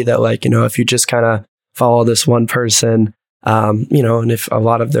agree that, like, if you just kind of follow this one person, and if a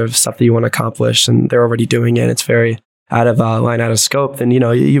lot of the stuff that you want to accomplish and they're already doing it, it's very out of line, out of scope, then,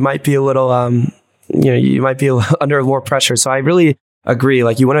 you might be a little, you might be under more pressure. So I really agree.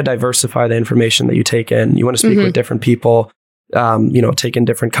 Like, you want to diversify the information that you take in. You want to speak with different people, take in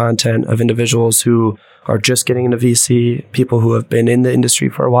different content of individuals who are just getting into VC, people who have been in the industry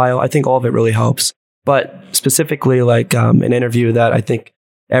for a while. I think all of it really helps. But specifically, like, an interview that I think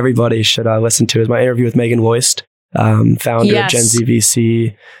everybody should listen to is my interview with Megan Loist, founder of Gen Z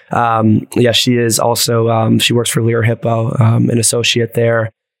VC. She is also, she works for Lear Hippo, an associate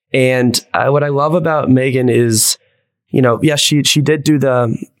there. And what I love about Megan is, she did do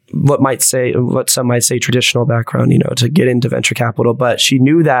the, what some might say traditional background, to get into venture capital, but she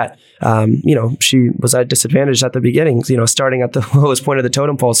knew that, she was at a disadvantage at the beginning, starting at the lowest point of the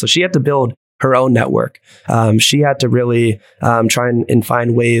totem pole. So she had to build her own network. She had to really try and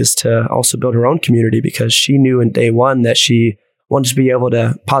find ways to also build her own community, because she knew in day one that she wanted to be able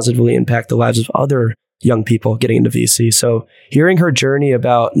to positively impact the lives of other young people getting into VC. So hearing her journey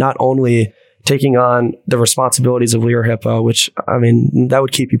about not only taking on the responsibilities of Lear Hippo, which, that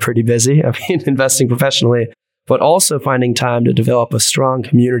would keep you pretty busy, investing professionally, but also finding time to develop a strong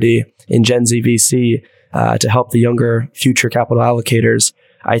community in Gen Z VC to help the younger future capital allocators.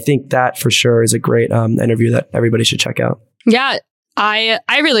 I think that for sure is a great interview that everybody should check out. Yeah, I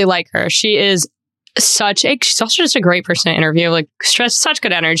really like her. She's also just a great person to interview, like such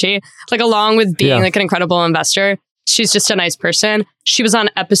good energy, like along with being like an incredible investor. She's just a nice person. She was on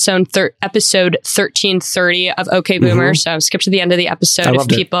episode 1330 of OK Boomer. So skip to the end of the episode if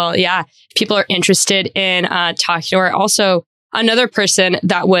people are interested in talking to her. Also, another person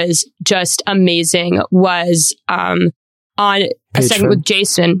that was just amazing was on a segment with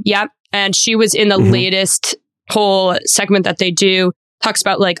Jason. Yep. And she was in the latest whole segment that they do, talks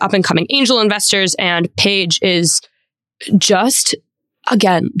about like up and coming angel investors. And Paige is just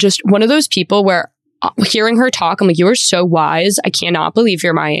one of those people where hearing her talk, I'm like, you are so wise. I cannot believe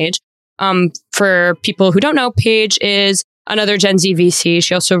you're my age. For people who don't know, Paige is another Gen Z VC.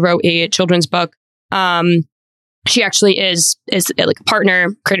 She also wrote a children's book. She actually is like a partner,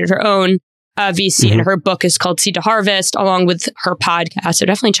 created her own VC, and her book is called Seed to Harvest, along with her podcast. So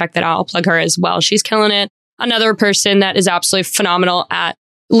definitely check that out. I'll plug her as well. She's killing it. Another person that is absolutely phenomenal at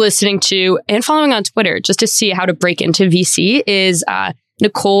listening to and following on Twitter just to see how to break into VC is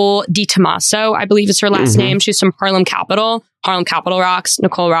Nicole DiTomaso, I believe is her last name. She's from Harlem Capital. Harlem Capital rocks.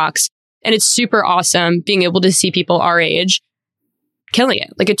 Nicole rocks. And it's super awesome being able to see people our age killing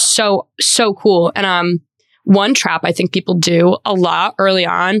it. Like, it's so, so cool. And one trap I think people do a lot early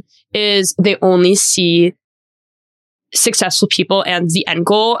on is they only see successful people and the end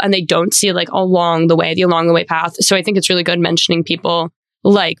goal, and they don't see like along the way path. So I think it's really good mentioning people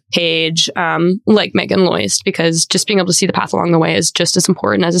like Paige, like Megan Loist, because just being able to see the path along the way is just as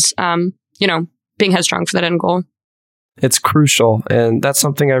important as, being headstrong for that end goal. It's crucial. And that's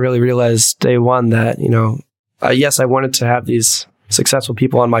something I really realized day one that, yes, I wanted to have these successful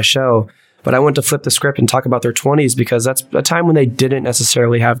people on my show, but I wanted to flip the script and talk about their 20s, because that's a time when they didn't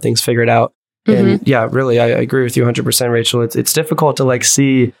necessarily have things figured out. And yeah, really, I agree with you 100%, Rachel. It's difficult to like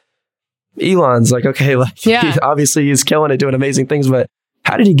see Elon's like, okay, like obviously he's killing it, doing amazing things, but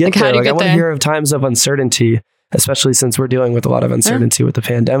how did he get there? Like, I want to hear of times of uncertainty, especially since we're dealing with a lot of uncertainty with the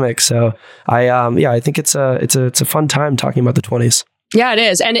pandemic. So I think it's a fun time talking about the 20s. Yeah, it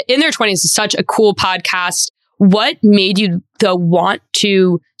is. And In Their 20s is such a cool podcast. What made you want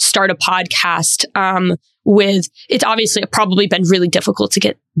to start a podcast with, it's obviously probably been really difficult to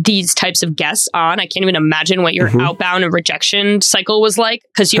get these types of guests on. I can't even imagine what your outbound and rejection cycle was like,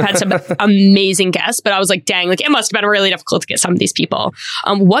 because you had some amazing guests, but I was like, dang, like it must have been really difficult to get some of these people.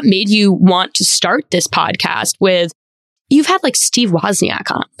 What made you want to start this podcast with, you've had like Steve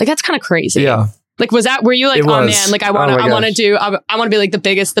Wozniak on, like that's kind of crazy. Yeah. Like, were you like, oh man, like I want to be like the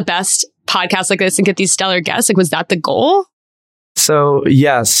biggest, the best podcast like this and get these stellar guests? Like, was that the goal? So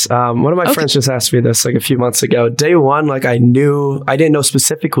yes, one of my friends just asked me this like a few months ago. Day one, like I didn't know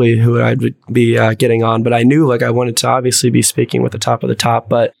specifically who I'd be getting on, but I knew like I wanted to obviously be speaking with the top of the top.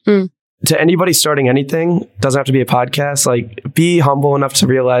 But to anybody starting anything, doesn't have to be a podcast. Like, be humble enough to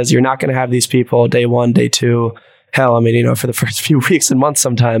realize you're not going to have these people day one, day two. Hell, I mean, for the first few weeks and months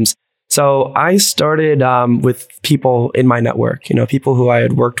sometimes. So I started with people in my network, people who I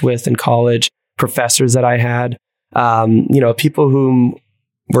had worked with in college, professors that I had, people whom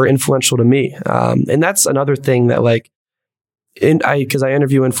were influential to me. And that's another thing that because I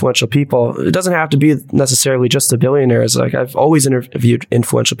interview influential people, it doesn't have to be necessarily just the billionaires. Like, I've always interviewed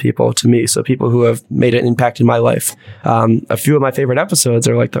influential people to me. So people who have made an impact in my life. A few of my favorite episodes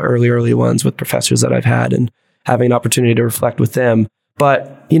are like the early ones with professors that I've had and having an opportunity to reflect with them.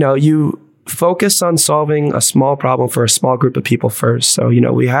 But, you focus on solving a small problem for a small group of people first. So,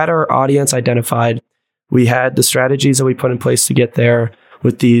 we had our audience identified. We had the strategies that we put in place to get there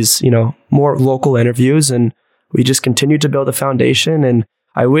with these, more local interviews. And we just continued to build a foundation. And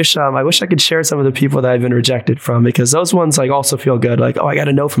I wish I could share some of the people that I've been rejected from, because those ones also feel good. Like, oh, I got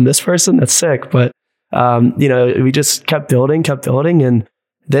to know from this person. That's sick. But, we just kept building. And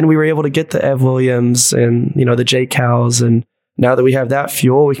then we were able to get the Ev Williams and, the J Cals. And now that we have that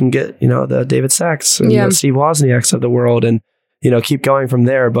fuel, we can get, the David Sachs and the Steve Wozniaks of the world and, keep going from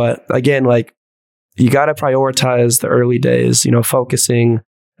there. But again, you got to prioritize the early days, focusing,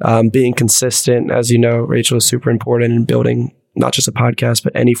 being consistent. As you know, Rachel, is super important in building not just a podcast,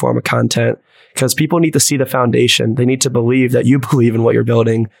 but any form of content, because people need to see the foundation. They need to believe that you believe in what you're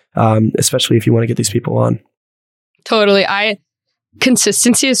building, especially if you want to get these people on. Totally.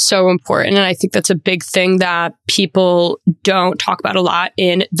 Consistency is so important. And I think that's a big thing that people don't talk about a lot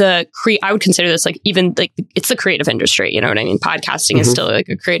in I would consider this it's the creative industry. You know what I mean? Podcasting is still like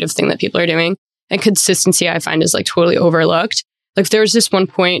a creative thing that people are doing. And consistency, I find, is totally overlooked. There was this one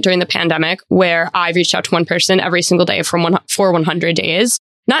point during the pandemic where I reached out to one person every single day for 100 days,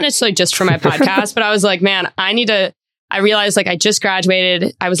 not necessarily just for my podcast, but I was like, man, I realized I just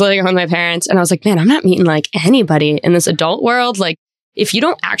graduated. I was living at home with my parents and I was like, man, I'm not meeting anybody in this adult world. If you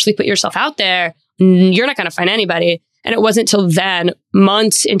don't actually put yourself out there, you're not going to find anybody. And it wasn't till then,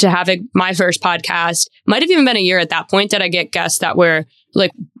 months into having my first podcast, might have even been a year at that point, that I get guests that were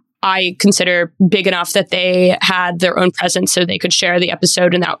I consider big enough that they had their own presence so they could share the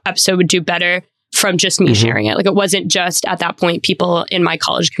episode and that episode would do better from just me sharing it. It wasn't just at that point people in my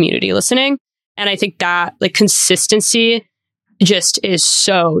college community listening. And I think that consistency just is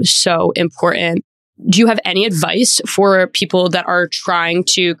so, so important. Do you have any advice for people that are trying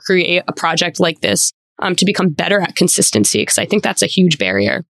to create a project like this to become better at consistency? Because I think that's a huge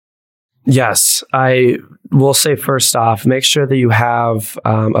barrier. Yes, I will say first off, make sure that you have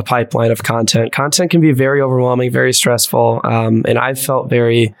a pipeline of content. Content can be very overwhelming, very stressful. And I've felt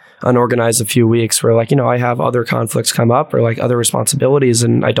very unorganized a few weeks where I have other conflicts come up or other responsibilities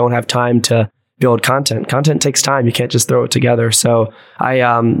and I don't have time to build content. Content takes time. You can't just throw it together. So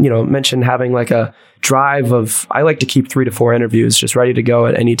I, mentioned having a drive of, I like to keep 3 to 4 interviews just ready to go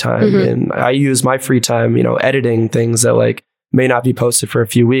at any time. And I use my free time, editing things that may not be posted for a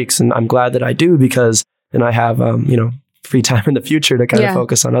few weeks. And I'm glad that I do, because then I have, free time in the future to kind of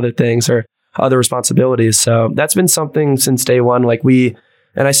focus on other things or other responsibilities. So that's been something since day one.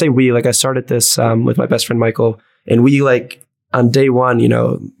 And I say I started this with my best friend, Michael, and we on day one,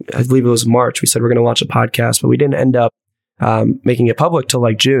 I believe it was March, we said we're going to launch a podcast, but we didn't end up making it public till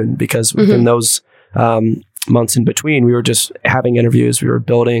June, because within those months in between, we were just having interviews, we were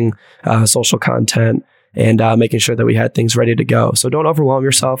building social content, and making sure that we had things ready to go. So don't overwhelm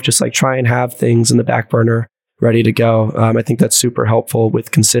yourself. Just try and have things in the back burner ready to go. I think that's super helpful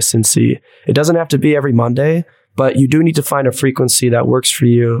with consistency. It doesn't have to be every Monday, but you do need to find a frequency that works for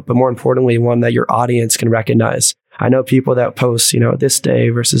you, but more importantly, one that your audience can recognize. I know people that post, this day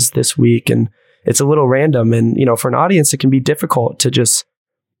versus this week, and it's a little random. And, for an audience, it can be difficult to just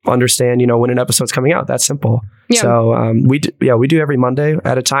understand, when an episode's coming out. That's simple. Yeah. So we do every Monday.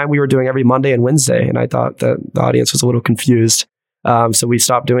 At a time, we were doing every Monday and Wednesday, and I thought that the audience was a little confused. So we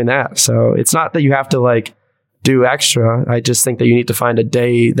stopped doing that. So it's not that you have to do extra. I just think that you need to find a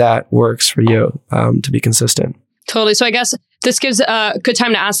day that works for you to be consistent. Totally. So I guess this gives a good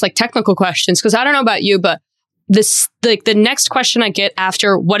time to ask like technical questions, because I don't know about you, but this like the next question I get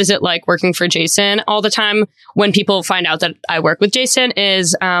after what is it like working for Jason all the time when people find out that I work with Jason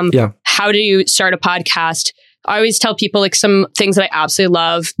is how do you start a podcast? I always tell people like some things that I absolutely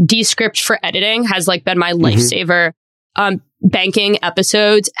love. Descript for editing has like been my lifesaver. Banking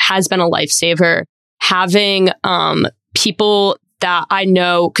episodes has been a lifesaver. Having people that I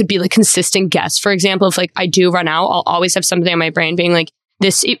know could be like consistent guests. For example, if like I do run out, I'll always have something in my brain being like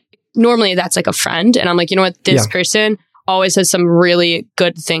this. Normally that's like a friend. And I'm like, you know what? This person always has some really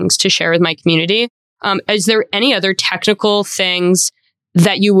good things to share with my community. Is there any other technical things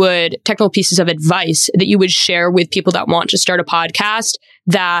technical pieces of advice that you would share with people that want to start a podcast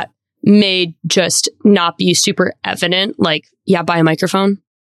that may just not be super evident? Like, buy a microphone.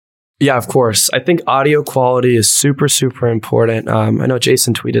 Yeah, of course. I think audio quality is super, super important. I know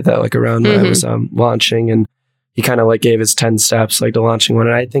Jason tweeted that like around when I was launching, and he kind of like gave his 10 steps like to launching one.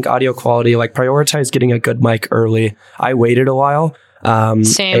 And I think audio quality, like prioritize getting a good mic early. I waited a while.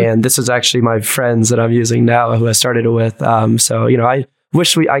 Same. And this is actually my friends that I'm using now who I started it with. So, I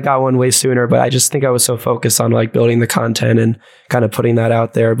wish I got one way sooner, but I just think I was so focused on like building the content and kind of putting that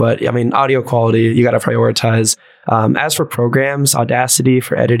out there. But I mean, audio quality, you got to prioritize. As for programs, Audacity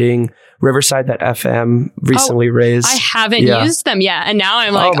for editing, Riverside that FM recently raised. I haven't used them yet. And now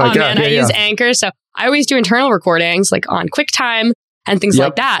I'm like, I use Anchor. So I always do internal recordings like on QuickTime and things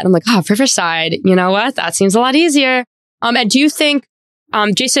like that. And I'm like, Riverside, you know what? That seems a lot easier. And do you think,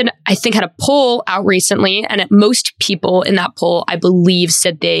 Jason, I think had a poll out recently, and most people in that poll, I believe,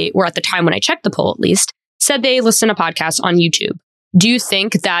 said they were at the time when I checked the poll, at least, said they listen to podcasts on YouTube. Do you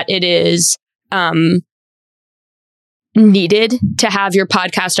think that it is needed to have your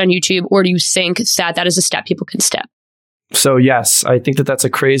podcast on YouTube, or do you think that is a step people can step? So yes, I think that's a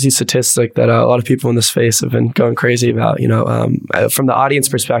crazy statistic that a lot of people in this space have been going crazy about. From the audience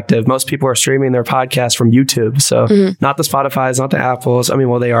perspective, most people are streaming their podcast from YouTube. So not the Spotify's, not the Apples. I mean,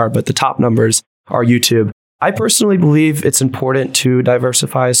 well, they are, but the top numbers are YouTube. I personally believe it's important to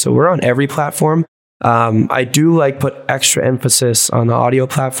diversify. So we're on every platform. I do put extra emphasis on the audio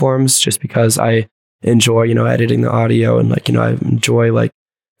platforms just because I enjoy, editing the audio, and I enjoy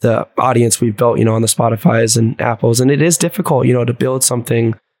the audience we've built, on the Spotify's and Apples. And it is difficult, to build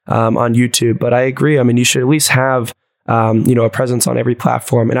something on YouTube. But I agree. I mean, you should at least have, a presence on every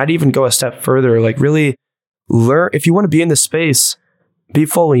platform. And I'd even go a step further, really learn, if you want to be in the space, be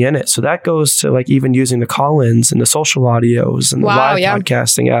fully in it. So that goes to even using the call-ins and the social audios and the live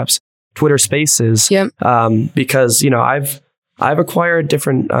podcasting apps, Twitter Spaces. Because, I've acquired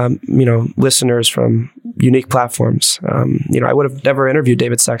different, listeners from unique platforms. I would have never interviewed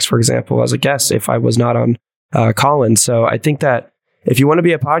David Sachs, for example, as a guest if I was not on Colin. So I think that if you want to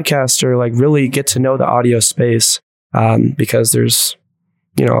be a podcaster, really get to know the audio space, because there's,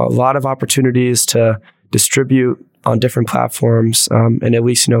 a lot of opportunities to distribute on different platforms, and at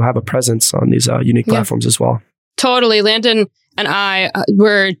least, have a presence on these unique platforms as well. Totally. Landon and I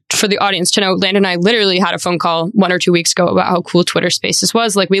were, for the audience to know, Landon and I literally had a phone call 1 or 2 weeks ago about how cool Twitter Spaces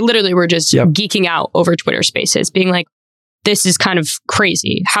was. We literally were just geeking out over Twitter Spaces, being like, this is kind of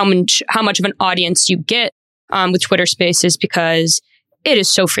crazy how much of an audience you get with Twitter Spaces, because it is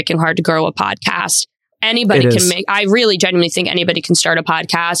so freaking hard to grow a podcast. Anybody can I really genuinely think anybody can start a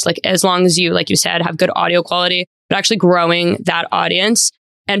podcast, as long as you, like you said, have good audio quality, but actually growing that audience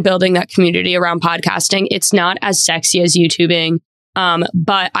and building that community around podcasting. It's not as sexy as YouTubing,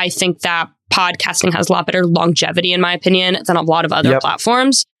 but I think that podcasting has a lot better longevity, in my opinion, than a lot of other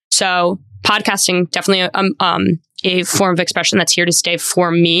platforms. So podcasting, definitely a form of expression that's here to stay for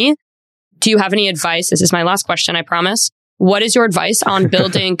me. Do you have any advice? This is my last question, I promise. What is your advice on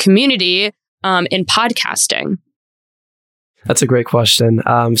building community in podcasting? That's a great question.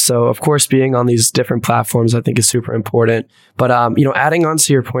 So of course, being on these different platforms, I think is super important. But, adding on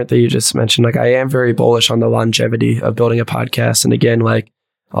to your point that you just mentioned, I am very bullish on the longevity of building a podcast. And again,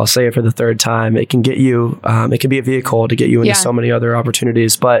 I'll say it for the third time, it can get you, it can be a vehicle to get you into so many other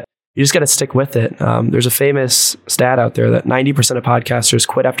opportunities, but you just got to stick with it. There's a famous stat out there that 90% of podcasters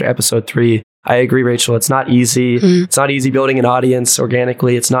quit after episode 3. I agree, Rachel. It's not easy. It's not easy building an audience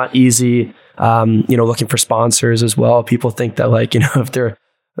organically. It's not easy, looking for sponsors as well. People think that if they're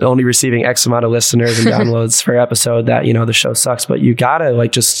only receiving X amount of listeners and downloads per episode, that, the show sucks, but you gotta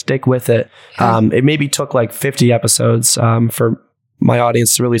just stick with it. It maybe took 50 episodes, for my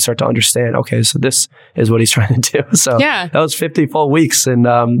audience to really start to understand, okay, so this is what he's trying to do. So that was 50 full weeks. And,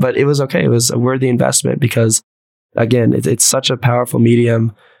 but it was okay. It was a worthy investment because again, it's such a powerful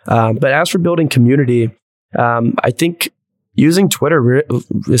medium. But as for building community, I think using Twitter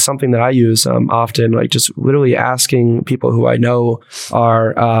is something that I use often, like just literally asking people who I know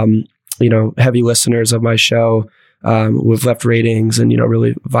are, heavy listeners of my show, with left ratings and,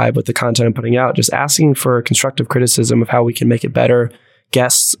 really vibe with the content I'm putting out, just asking for constructive criticism of how we can make it better,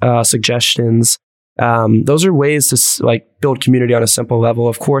 guests, suggestions. Those are ways to build community on a simple level.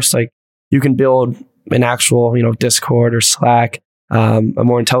 Of course, you can build an actual, Discord or Slack, a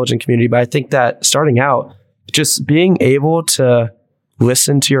more intelligent community. But I think that starting out, just being able to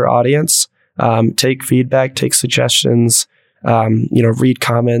listen to your audience, take feedback, take suggestions, read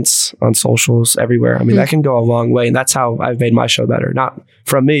comments on socials everywhere. I mean, that can go a long way. And that's how I've made my show better. Not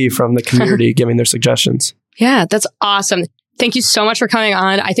from me, from the community giving their suggestions. Yeah, that's awesome. Thank you so much for coming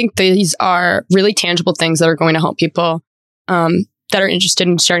on. I think these are really tangible things that are going to help people that are interested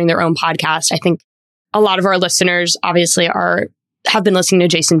in starting their own podcast. I think a lot of our listeners obviously have been listening to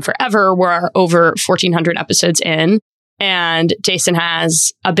Jason forever. We're over 1,400 episodes in, and Jason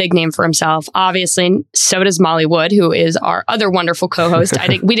has a big name for himself. Obviously, so does Molly Wood, who is our other wonderful co-host.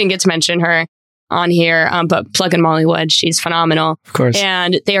 We didn't get to mention her on here, but plug in Molly Wood. She's phenomenal. Of course.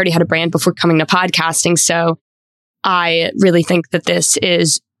 And they already had a brand before coming to podcasting. So I really think that this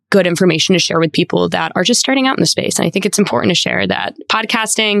is good information to share with people that are just starting out in the space. And I think it's important to share that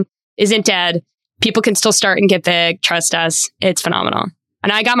podcasting isn't dead. People can still start and get big. Trust us. It's phenomenal.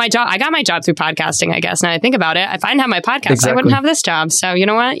 And I got my job through podcasting, I guess. Now I think about it. If I didn't have my podcast, exactly, I wouldn't have this job. So you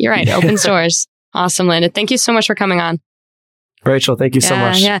know what? You're right. Open source. Awesome, Landon. Thank you so much for coming on. Rachel, thank you so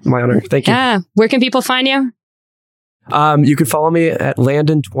much. Yeah. My honor. Thank you. Yeah. Where can people find you? You can follow me at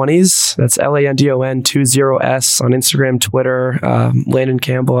Landon20s. That's LANDON20S on Instagram, Twitter, Landon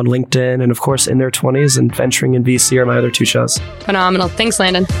Campbell on LinkedIn, and of course, In Their 20s and Venturing in VC are my other two shows. Phenomenal. Thanks,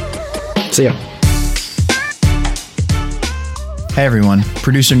 Landon. See ya. Hey everyone,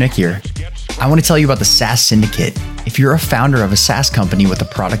 producer Nick here. I want to tell you about the SaaS Syndicate. If you're a founder of a SaaS company with a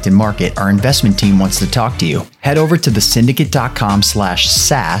product in market, our investment team wants to talk to you. Head over to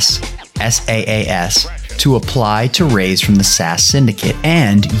thesyndicate.com/SaaS, SaaS, to apply to raise from the SaaS Syndicate.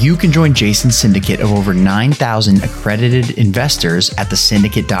 And you can join Jason's syndicate of over 9,000 accredited investors at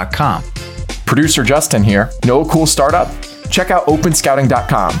thesyndicate.com. Producer Justin here. Know a cool startup? Check out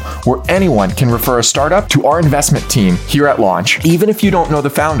openscouting.com, where anyone can refer a startup to our investment team here at launch. Even if you don't know the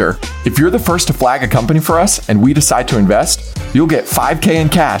founder, if you're the first to flag a company for us and we decide to invest, you'll get $5,000 in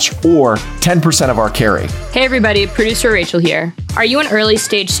cash or 10% of our carry. Hey everybody, producer Rachel here. Are you an early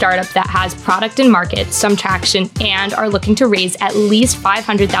stage startup that has product in market, some traction, and are looking to raise at least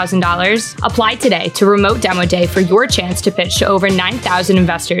 $500,000? Apply today to Remote Demo Day for your chance to pitch to over 9,000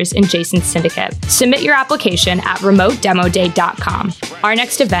 investors in Jason's syndicate. Submit your application at remotedemoday.com. Our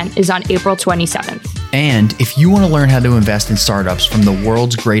next event is on April 27th. And if you want to learn how to invest in startups from the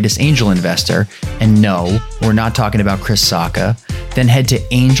world's greatest angel investor, and no, we're not talking about Chris Sacca, then head to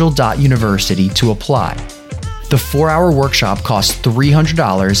angel.university to apply. The 4-hour workshop costs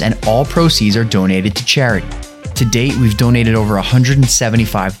 $300 and all proceeds are donated to charity. To date, we've donated over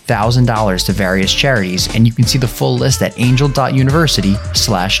 $175,000 to various charities, and you can see the full list at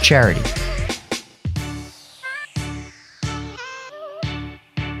angel.university/charity.